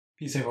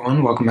Peace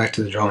everyone, welcome back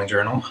to the Drawing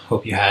Journal.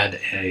 Hope you had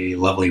a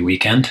lovely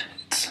weekend.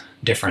 It's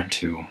different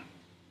to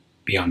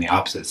be on the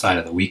opposite side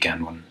of the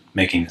weekend when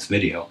making this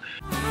video.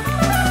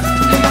 I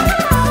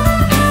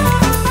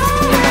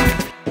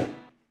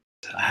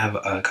have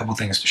a couple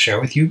things to share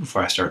with you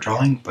before I start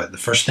drawing, but the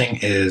first thing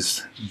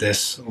is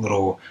this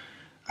little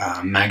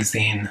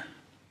magazine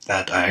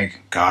that I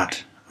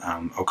got,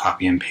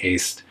 Okapi and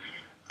Paste.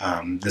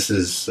 This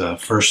is the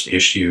first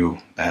issue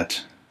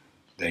that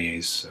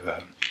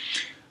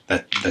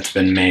that's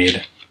been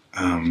made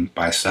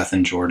by Seth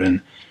and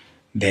Jordan.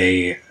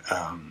 They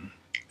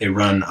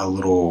run a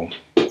little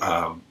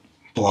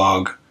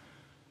blog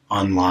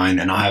online,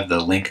 and I'll have the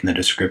link in the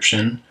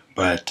description,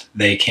 but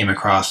they came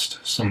across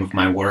some of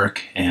my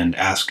work and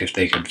asked if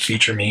they could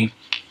feature me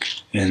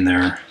in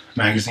their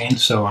magazine,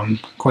 so I'm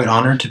quite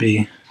honored to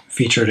be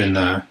featured in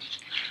the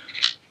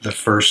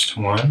first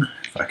one.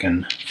 If I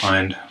can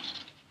find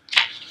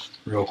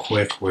real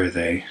quick where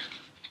they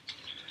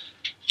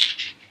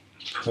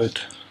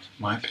put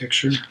my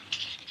picture.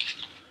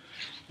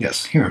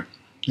 Yes, here.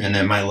 And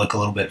it might look a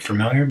little bit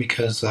familiar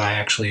because I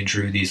actually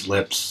drew these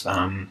lips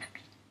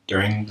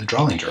during the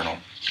Drawing Journal,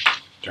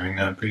 during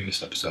the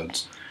previous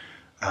episodes.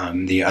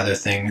 The other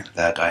thing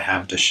that I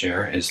have to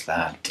share is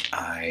that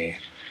I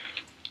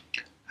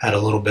had a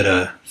little bit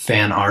of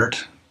fan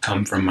art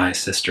come from my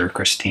sister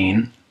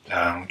Christine,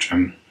 which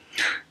I'm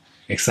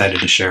excited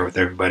to share with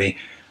everybody.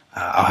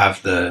 I'll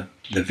have the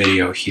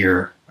video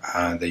here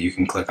that you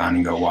can click on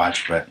and go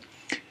watch, but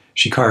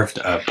she carved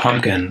a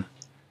pumpkin.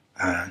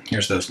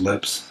 Here's those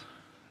lips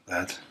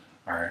that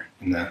are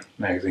in the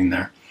magazine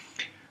there.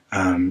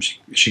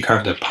 She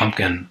carved a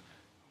pumpkin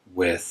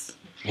with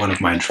one of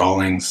my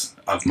drawings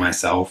of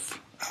myself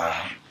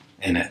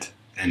in it,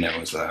 and it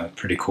was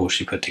pretty cool.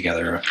 She put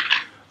together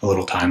a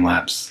little time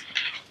lapse,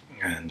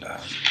 and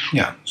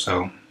yeah,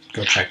 so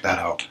go check that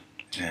out.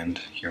 And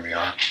here we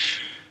are.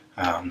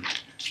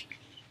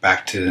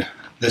 Back to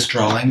this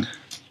drawing,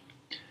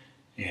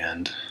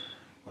 and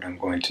what I'm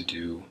going to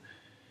do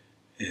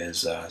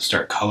is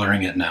start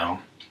coloring it now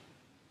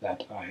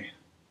that I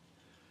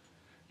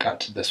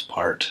got to this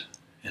part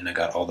and I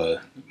got all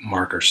the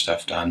marker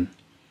stuff done.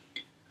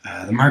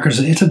 The markers,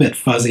 it's a bit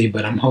fuzzy,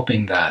 but I'm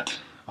hoping that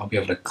I'll be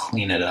able to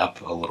clean it up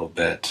a little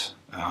bit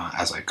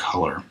as I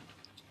color.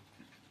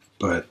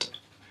 But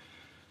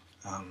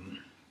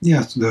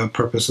yeah, the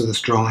purpose of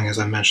this drawing, as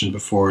I mentioned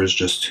before, is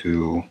just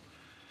to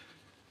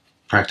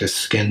practice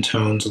skin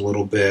tones a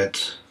little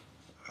bit.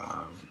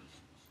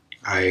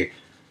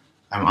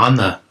 I'm on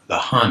the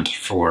hunt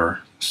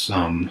for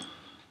some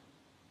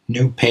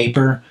new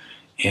paper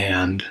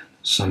and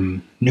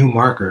some new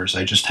markers.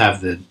 I just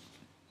have the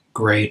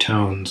gray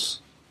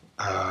tones,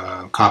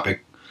 Copic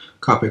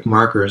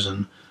markers,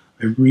 and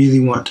I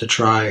really want to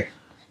try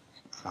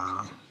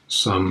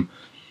some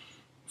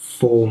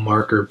full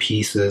marker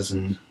pieces,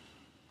 and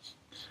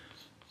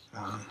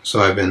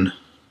so I've been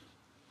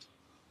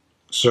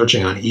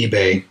searching on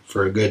eBay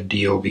for a good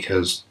deal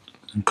because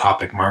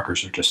Copic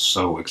markers are just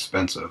so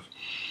expensive.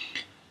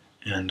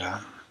 And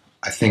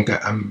I think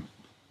I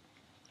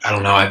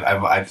don't know,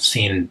 I've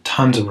seen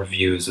tons of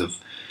reviews of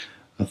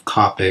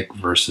Copic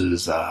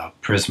versus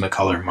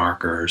Prismacolor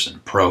markers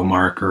and Pro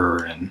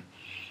marker and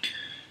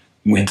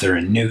Winsor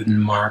and Newton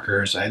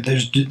markers.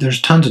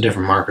 There's tons of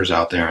different markers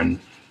out there, and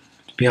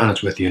to be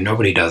honest with you,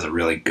 nobody does a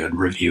really good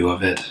review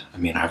of it. I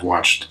mean, I've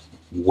watched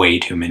way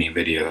too many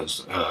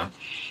videos,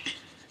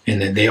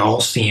 and they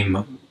all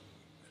seem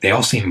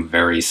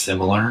very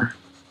similar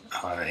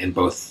in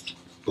both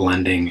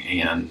blending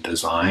and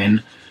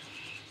design.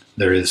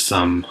 There's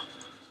some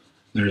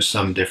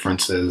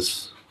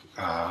differences,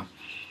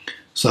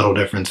 subtle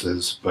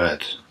differences,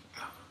 but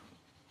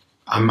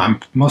I'm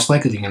most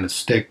likely going to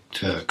stick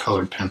to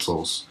colored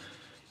pencils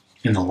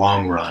in the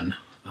long run.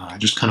 I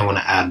just kind of want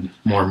to add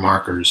more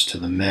markers to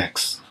the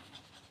mix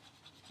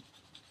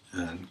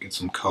and get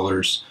some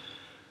colors,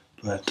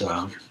 but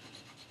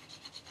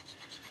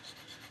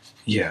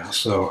yeah,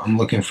 so I'm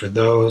looking for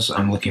those.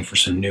 I'm looking for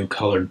some new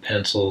colored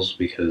pencils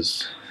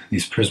because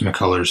these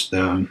Prismacolors,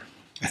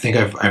 I think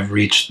I've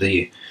reached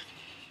the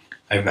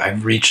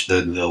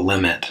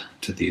limit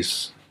to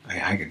these.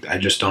 I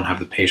just don't have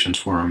the patience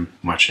for them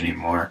much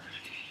anymore.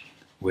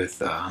 With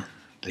the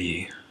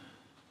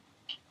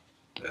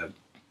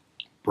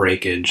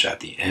breakage at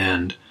the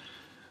end,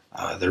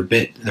 they're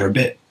a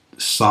bit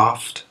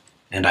soft,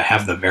 and I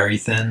have the very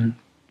thin,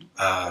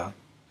 the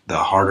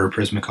harder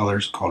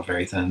Prismacolors called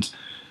very thins.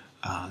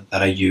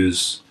 That I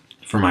use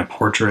for my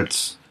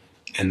portraits,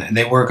 and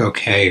they work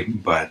okay,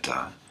 but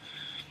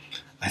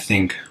I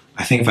think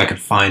if I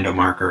could find a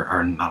marker,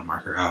 or not a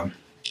marker, a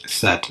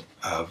set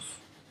of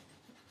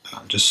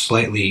just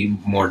slightly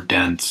more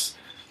dense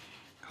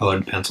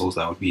colored pencils,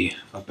 that would be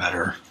a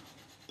better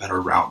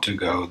route to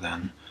go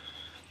than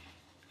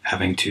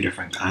having two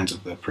different kinds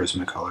of the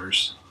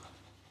Prismacolors.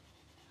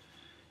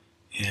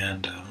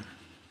 And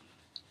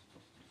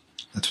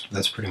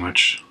that's pretty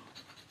much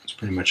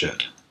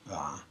it.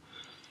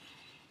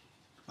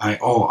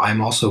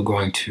 I'm also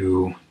going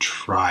to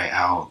try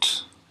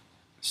out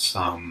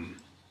some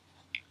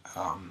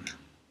um,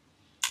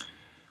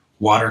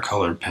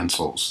 watercolor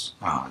pencils.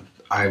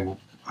 I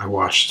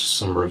watched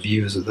some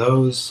reviews of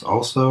those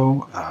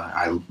also.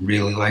 I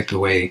really like the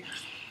way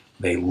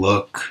they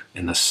look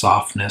and the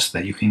softness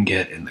that you can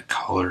get in the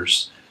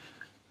colors.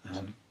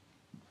 Um,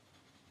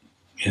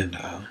 and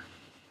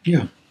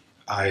yeah,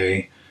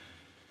 I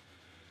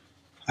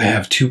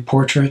have two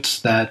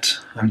portraits that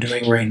I'm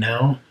doing right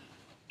now.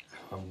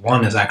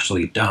 One is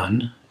actually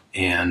done,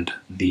 and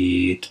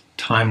the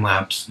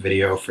time-lapse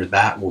video for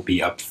that will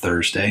be up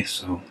Thursday,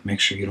 so make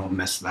sure you don't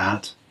miss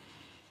that.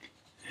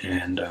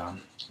 And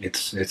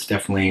it's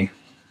definitely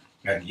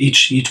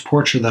each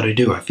portrait that I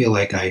do, I feel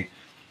like I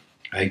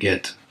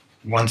get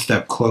one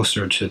step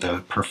closer to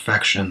the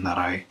perfection that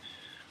I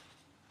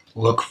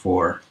look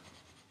for,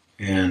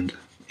 and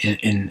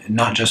in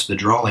not just the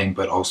drawing,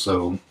 but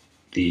also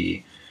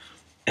the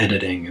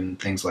editing and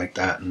things like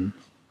that. And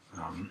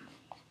um,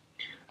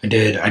 I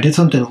did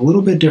something a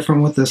little bit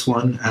different with this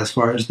one as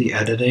far as the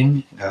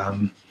editing,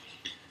 and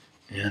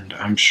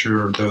I'm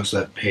sure those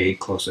that pay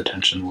close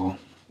attention will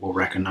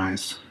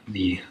recognize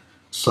the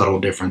subtle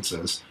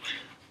differences.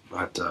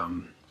 But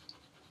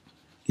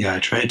yeah, I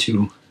try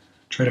to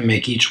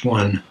make each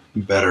one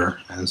better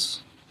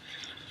as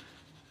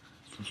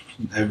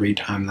every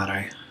time that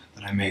I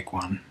make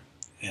one,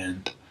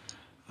 and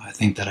I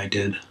think that I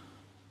did a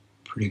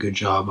pretty good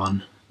job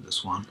on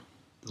this one.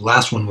 The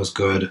last one was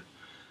good,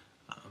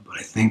 but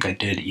I think I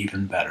did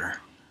even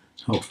better.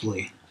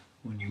 Hopefully,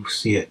 when you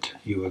see it,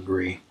 you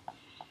agree.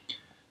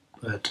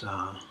 But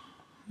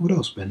what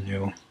else been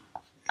new?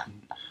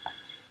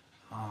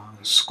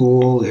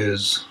 School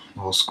is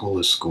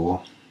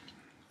school.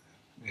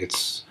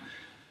 It's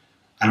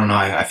I don't know.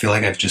 I feel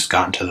like I've just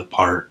gotten to the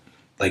part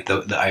like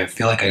I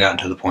feel like I gotten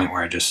to the point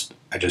where I just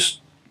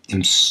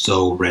am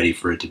so ready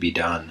for it to be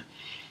done,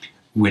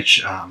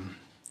 which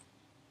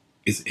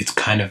it's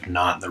kind of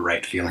not the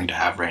right feeling to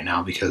have right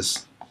now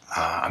because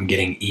I'm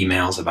getting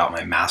emails about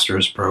my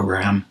master's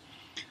program.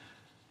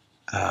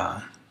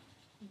 I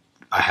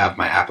have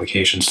my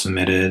application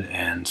submitted,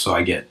 and so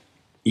I get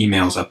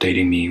emails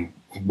updating me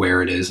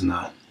where it is in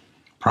the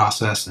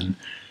process. And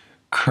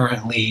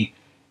currently,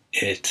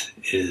 it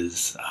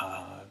is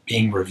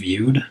being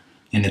reviewed,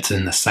 and it's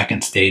in the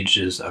second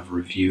stages of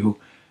review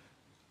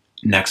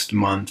next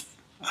month,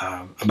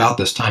 about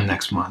this time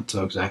next month,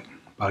 so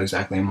about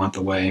exactly a month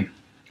away.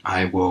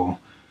 I will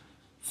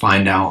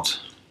find out.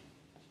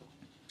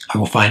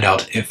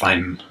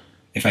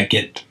 If I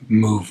get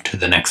moved to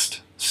the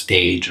next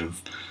stage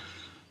of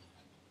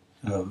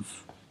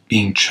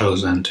being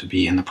chosen to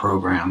be in the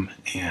program,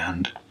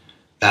 and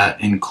that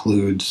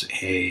includes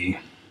an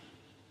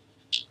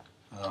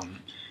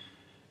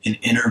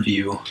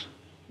interview,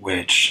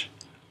 which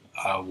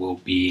will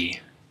be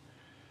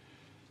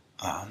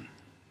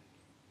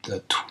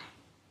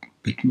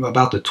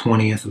about the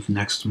 20th of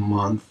next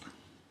month,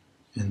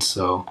 and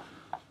so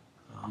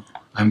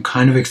I'm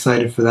kind of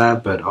excited for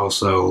that, but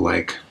also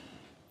like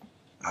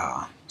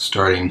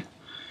starting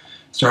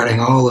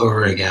all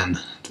over again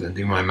to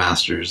do my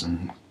master's,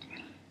 and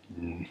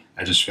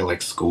I just feel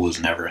like school is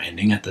never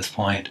ending at this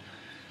point,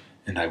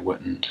 and I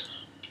wouldn't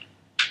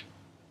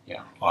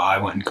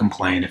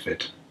complain if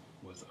it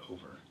was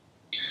over.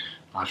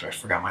 Actually, I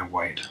forgot my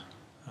white.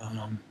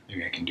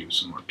 Maybe I can do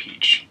some more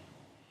peach.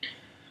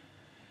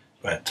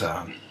 But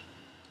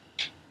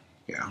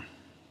yeah,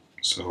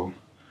 so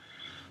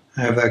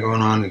I have that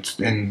going on.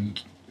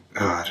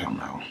 I don't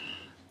know.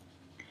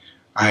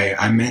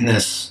 I'm in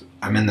this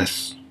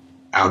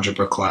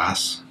algebra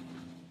class,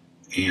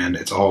 and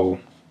it's all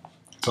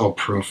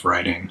proof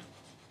writing.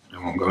 I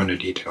won't go into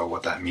detail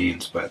what that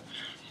means, but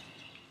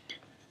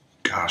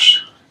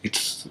gosh,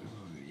 it's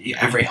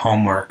every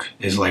homework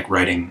is like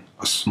writing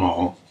a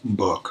small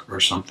book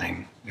or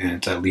something, and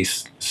it's at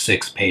least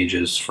 6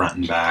 pages front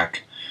and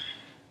back.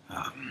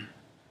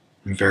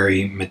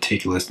 Very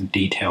meticulous,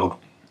 detailed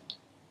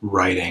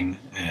writing,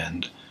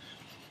 and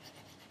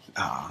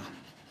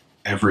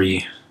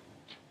every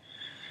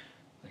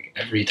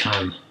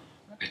time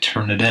I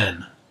turn it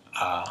in,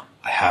 I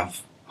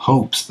have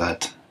hopes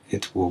that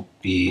it will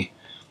be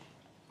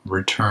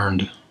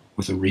returned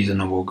with a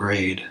reasonable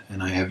grade,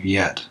 and I have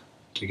yet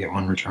to get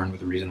one returned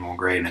with a reasonable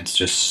grade, and it's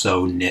just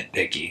so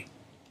nitpicky.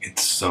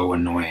 It's so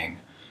annoying.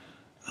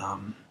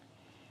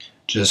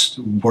 Just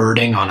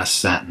wording on a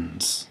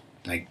sentence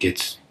that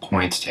gets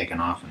points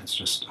taken off, and it's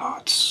just,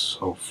 it's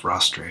so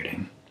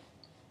frustrating.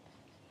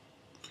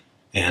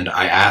 And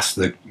I asked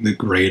the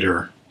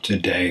grader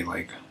today,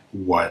 like,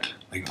 what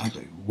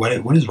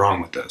is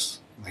wrong with this?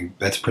 Like,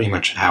 that's pretty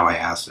much how I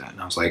asked it.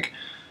 And I was like,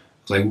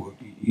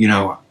 you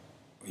know,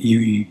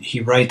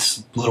 he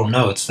writes little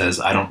notes, says,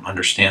 I don't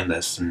understand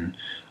this, and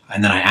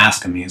then I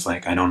ask him, he's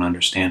like, I don't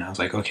understand. I was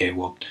like, okay,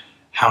 well,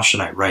 how should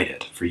I write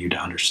it for you to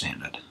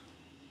understand it?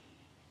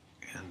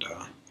 And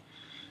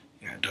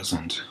yeah,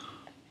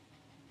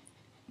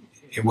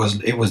 it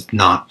was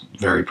not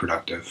very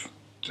productive,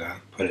 to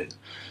put it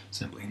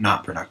simply,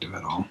 not productive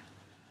at all.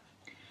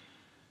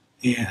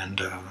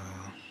 And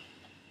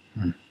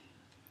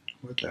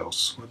what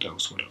else?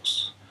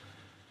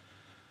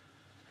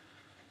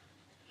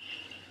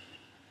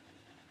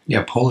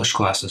 Yeah, Polish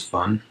class is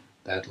fun.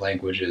 That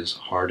language is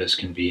hard as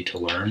can be to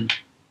learn.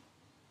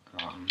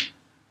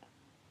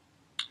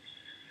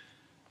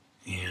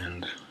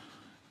 And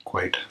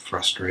quite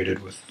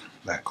frustrated with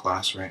that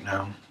class right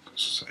now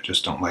because I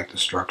just don't like the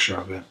structure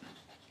of it.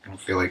 I don't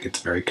feel like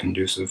it's very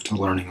conducive to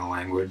learning a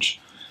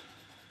language.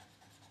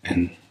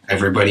 And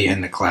everybody in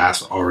the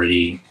class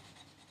already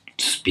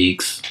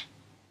speaks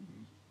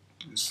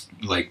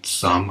like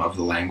some of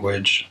the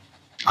language.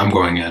 I'm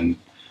going in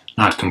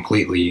not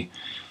completely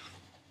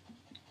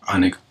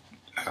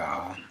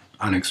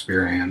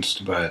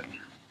unexperienced, but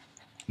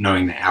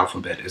knowing the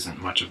alphabet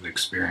isn't much of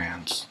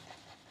experience.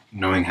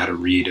 Knowing how to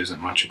read isn't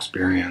much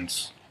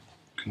experience,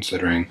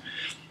 considering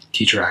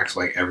teacher acts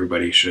like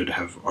everybody should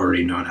have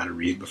already known how to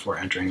read before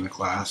entering the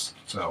class.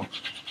 So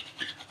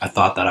I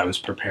thought that I was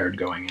prepared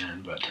going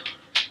in, but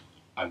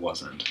I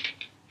wasn't.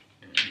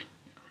 And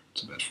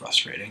it's a bit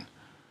frustrating.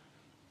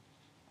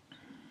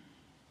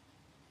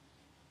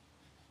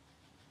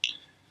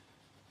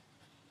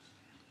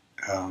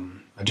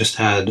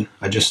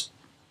 I just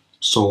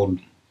sold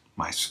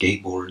my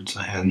skateboards.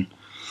 I had a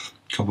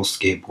couple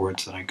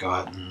skateboards that I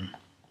got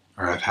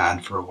or I've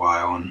had for a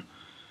while, and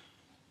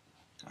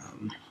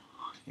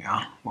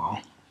yeah, well,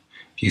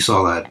 if you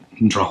saw that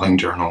drawing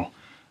journal,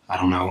 I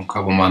don't know, a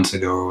couple months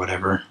ago or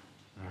whatever,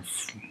 I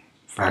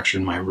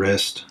fractured my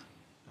wrist.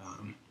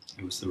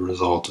 It was the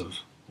result of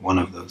one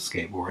of those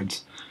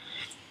skateboards,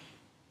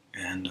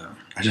 and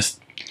I just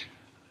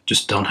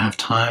don't have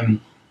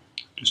time.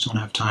 Just don't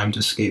have time to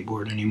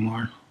skateboard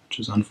anymore, which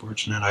is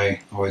unfortunate. I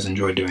always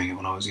enjoyed doing it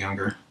when I was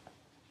younger,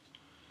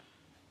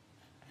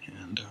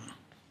 and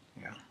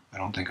yeah, I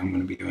don't think I'm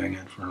going to be doing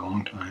it for a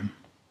long time,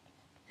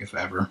 if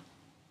ever.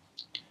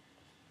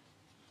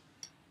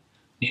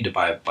 Need to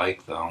buy a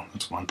bike though.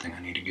 That's one thing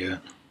I need to get.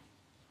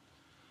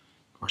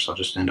 Of course, I'll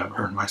just end up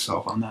hurting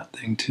myself on that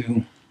thing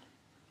too.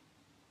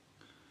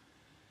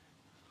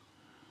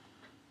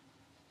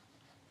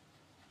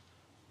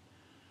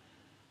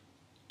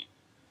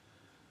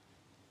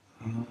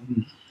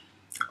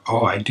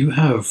 Oh, I do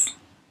have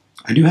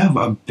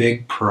a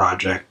big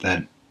project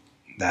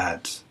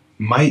that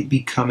might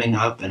be coming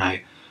up, and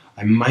I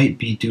might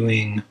be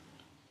doing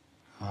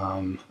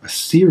a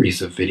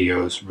series of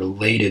videos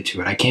related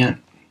to it. I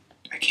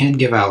can't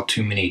give out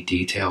too many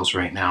details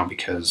right now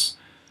because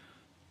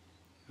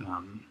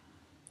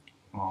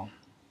well,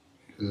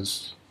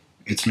 because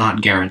it's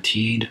not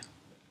guaranteed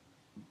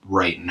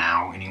right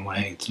now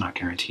anyway. It's not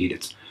guaranteed.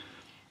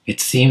 It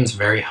seems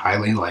very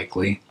highly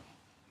likely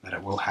that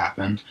it will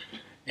happen,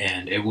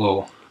 and I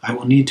will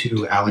need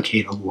to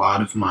allocate a lot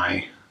of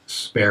my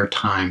spare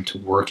time to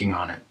working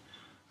on it.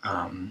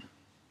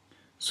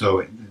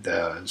 So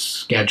the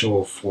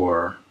schedule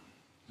for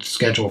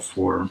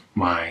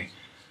my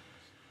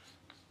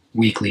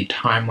weekly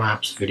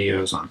time-lapse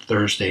videos on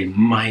Thursday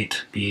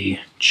might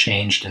be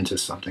changed into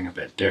something a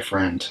bit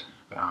different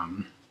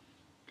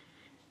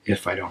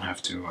if I don't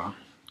have to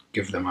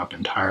give them up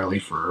entirely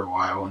for a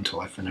while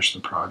until I finish the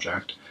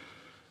project.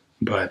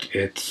 But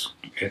it's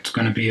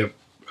going to be a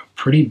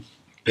pretty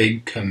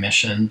big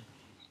commission,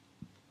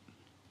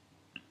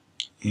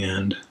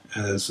 and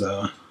as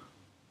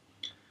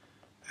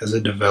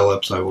it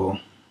develops, I will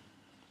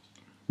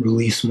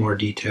release more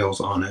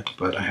details on it,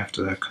 but I have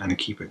to kind of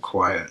keep it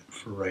quiet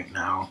for right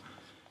now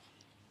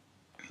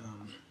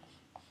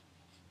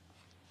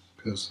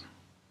because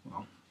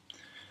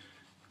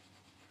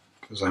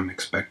I'm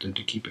expected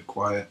to keep it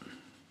quiet.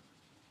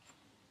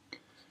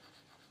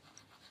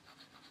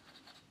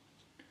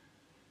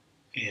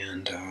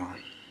 And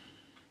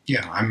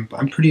yeah,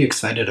 I'm pretty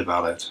excited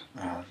about it.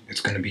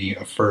 It's going to be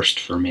a first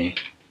for me,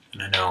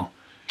 and I know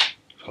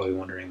you're probably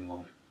wondering,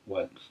 well,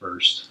 what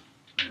first?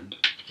 And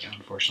yeah,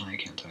 unfortunately, I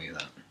can't tell you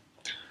that.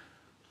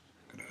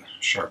 I'm gonna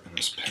sharpen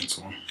this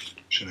pencil.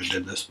 Should have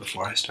did this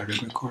before I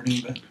started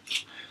recording, but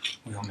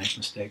we all make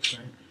mistakes,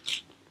 right?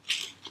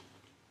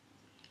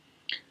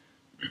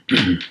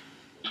 I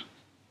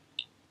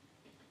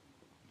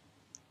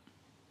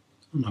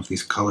don't know if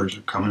these colors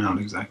are coming out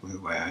exactly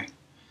the way I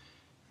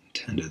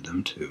intended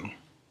them to.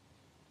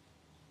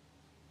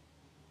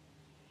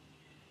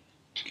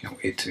 Can't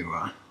wait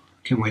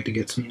to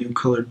get some new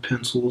colored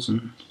pencils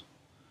and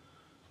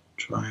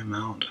try them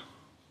out.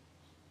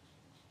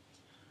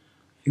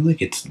 I feel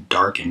like it's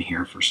dark in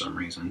here for some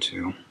reason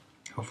too.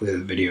 Hopefully the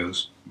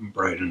video's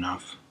bright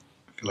enough.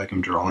 I feel like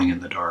I'm drawing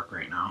in the dark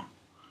right now.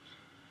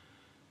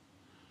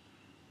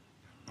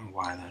 I don't know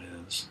why that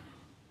is.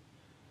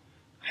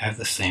 I have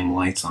the same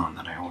lights on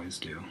that I always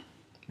do.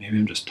 Maybe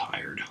I'm just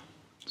tired.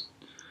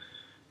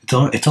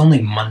 It's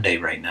only Monday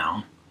right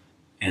now,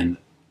 and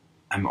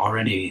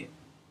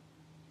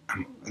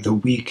the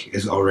week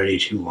is already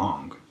too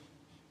long.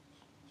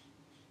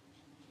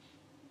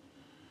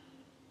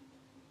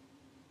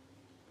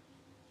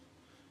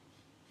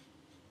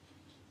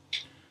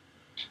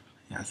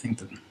 Yeah, I think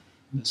that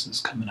this is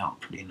coming out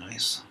pretty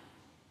nice.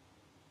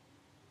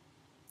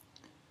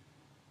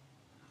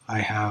 I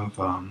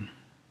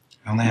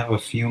only have a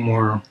few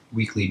more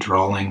weekly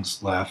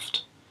drawings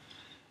left,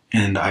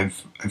 and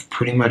I've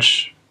pretty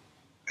much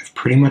I've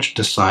pretty much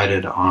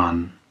decided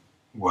on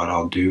what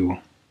I'll do.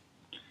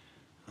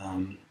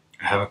 I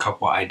have a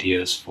couple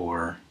ideas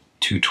for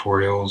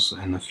tutorials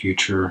in the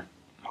future,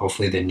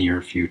 hopefully the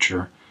near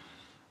future.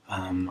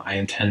 I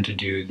intend to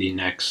do the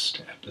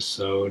next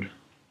episode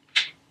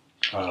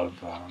of,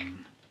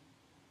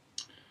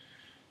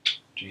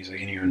 geez, I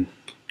can't even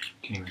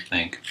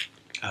think.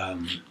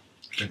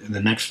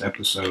 The next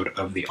episode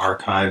of the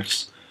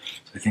archives.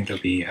 I think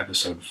that'll be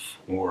episode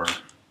 4,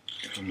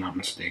 if I'm not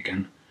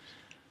mistaken.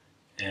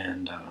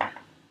 And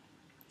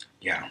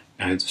yeah,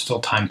 there's still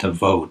time to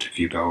vote. If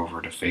you go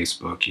over to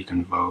Facebook, you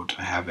can vote.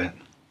 I have it.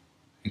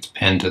 It's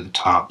pinned to the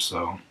top,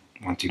 so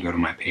once you go to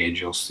my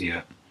page, you'll see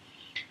it.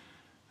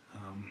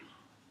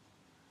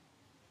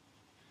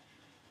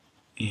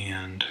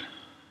 And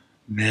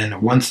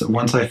then once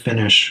I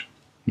finish,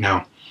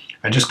 now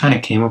I just kind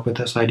of came up with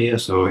this idea,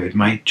 so it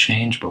might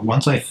change. But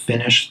once I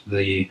finish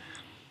the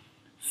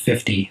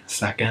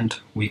 50-second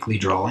weekly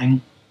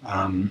drawing,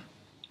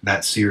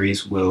 that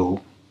series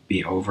will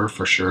be over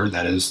for sure.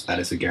 That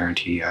is a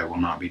guarantee. I will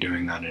not be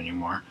doing that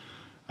anymore.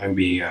 I will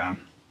be, and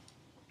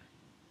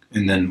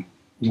then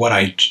what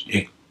I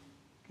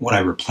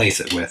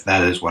replace it with,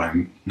 that is what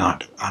I'm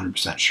not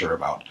 100% sure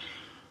about.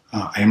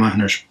 I am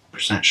 100%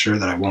 sure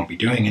that I won't be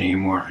doing it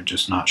anymore. I'm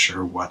just not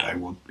sure what I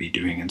will be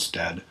doing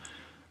instead.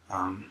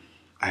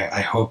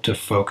 I hope to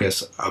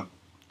focus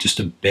just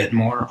a bit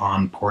more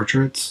on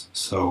portraits,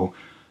 so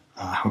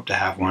I hope to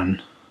have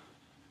one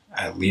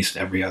at least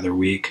every other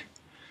week.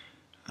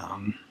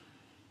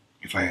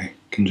 If I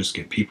can just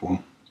get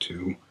people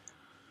to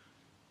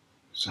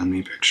send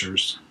me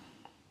pictures,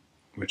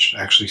 which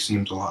actually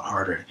seems a lot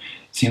harder. It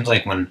seems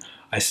like when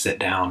I sit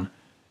down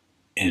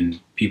and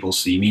people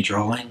see me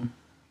drawing,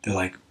 they're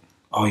like,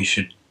 oh, you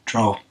should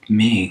draw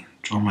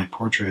my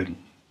portrait.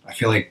 I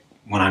feel like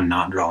when I'm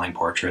not drawing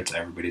portraits,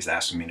 everybody's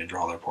asking me to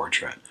draw their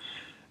portrait.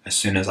 As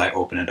soon as I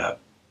open it up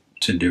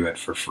to do it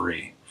for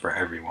free for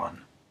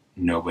everyone,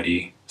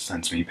 nobody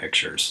sends me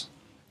pictures.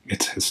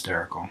 It's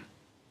hysterical.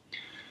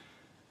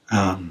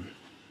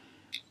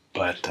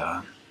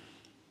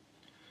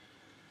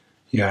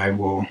 Yeah, I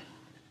will.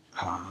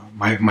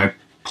 My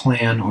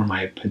plan, or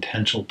my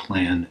potential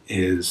plan,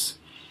 is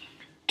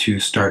to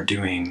start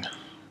doing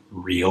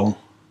real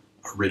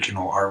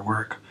original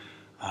artwork.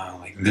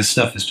 Like this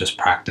stuff is just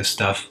practice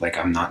stuff. Like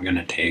I'm not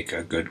gonna take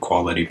a good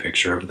quality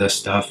picture of this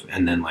stuff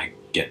and then like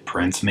get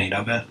prints made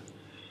of it.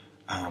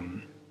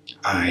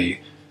 I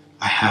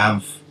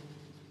have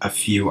a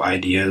few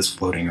ideas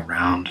floating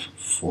around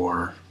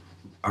for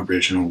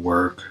original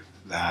work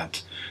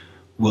that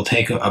will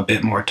take a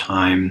bit more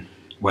time,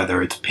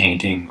 whether it's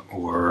painting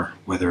or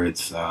whether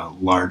it's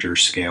larger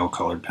scale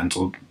colored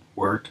pencil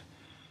work.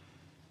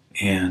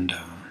 And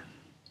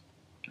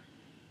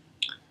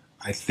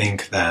I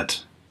think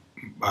that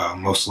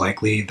most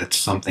likely that's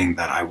something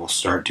that I will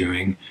start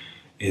doing,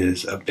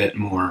 is a bit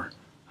more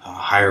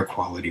higher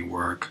quality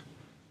work.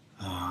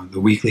 The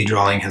weekly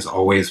drawing has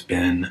always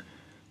been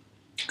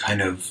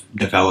kind of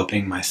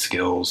developing my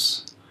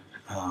skills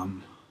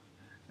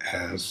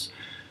as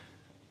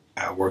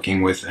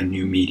working with a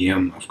new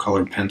medium of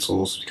colored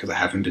pencils, because I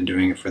haven't been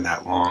doing it for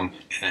that long.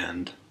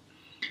 And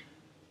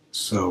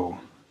so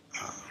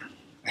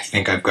I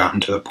think I've gotten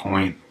to the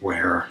point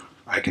where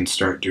I can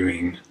start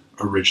doing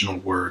original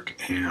work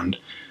and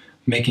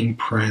making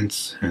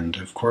prints, and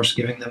of course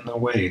giving them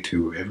away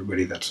to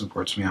everybody that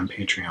supports me on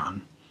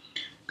Patreon,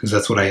 because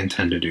that's what I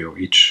intend to do.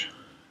 Each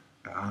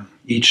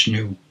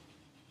new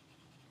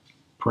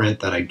print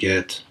that I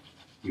get,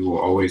 you will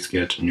always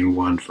get a new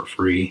one for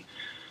free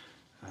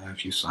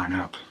if you sign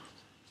up.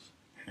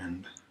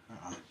 And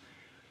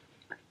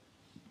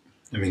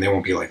I mean, they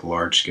won't be like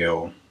large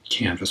scale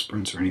canvas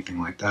prints or anything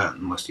like that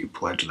unless you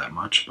pledge that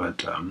much,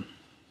 but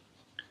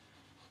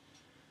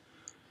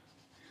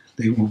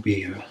they will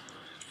be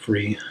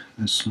free,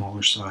 a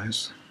smaller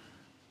size.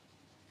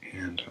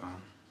 And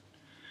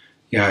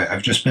yeah,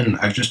 I've just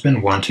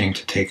been wanting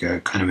to take a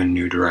kind of a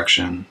new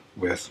direction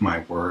with my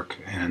work,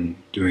 and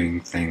doing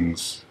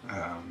things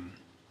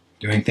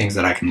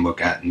that I can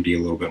look at and be a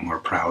little bit more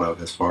proud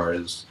of, as far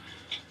as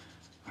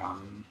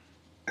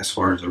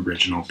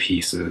original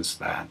pieces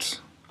that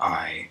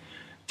I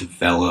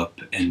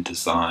develop and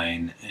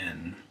design,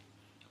 and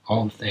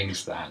all the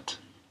things that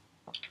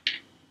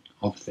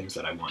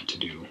I want to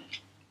do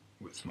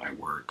with my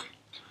work.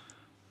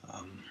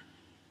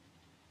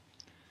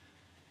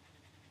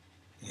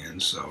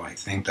 And so I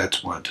think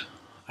that's what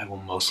I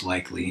will most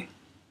likely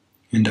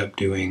end up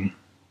doing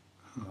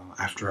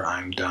after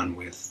I'm done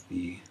with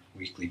the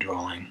weekly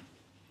drawing.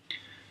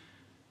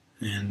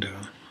 And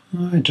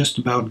I just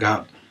about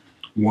got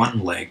one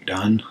leg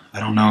done.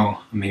 I don't know,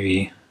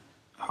 maybe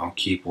I'll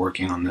keep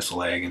working on this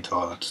leg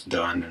until it's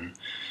done, and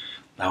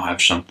I'll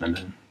have something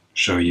to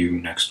show you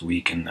next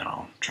week, and then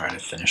I'll try to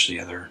finish the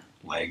other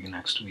leg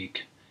next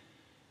week.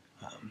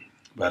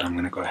 But I'm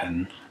going to go ahead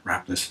and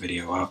wrap this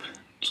video up.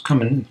 It's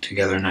coming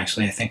together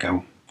nicely. I think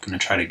I'm going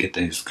to try to get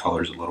these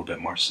colors a little bit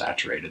more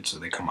saturated so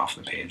they come off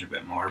the page a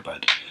bit more,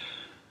 but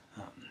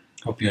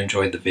hope you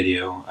enjoyed the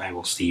video. I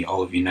will see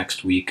all of you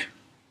next week,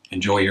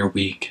 enjoy your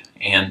week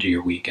and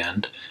your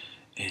weekend,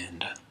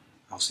 and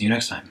I'll see you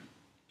next time.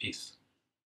 Peace.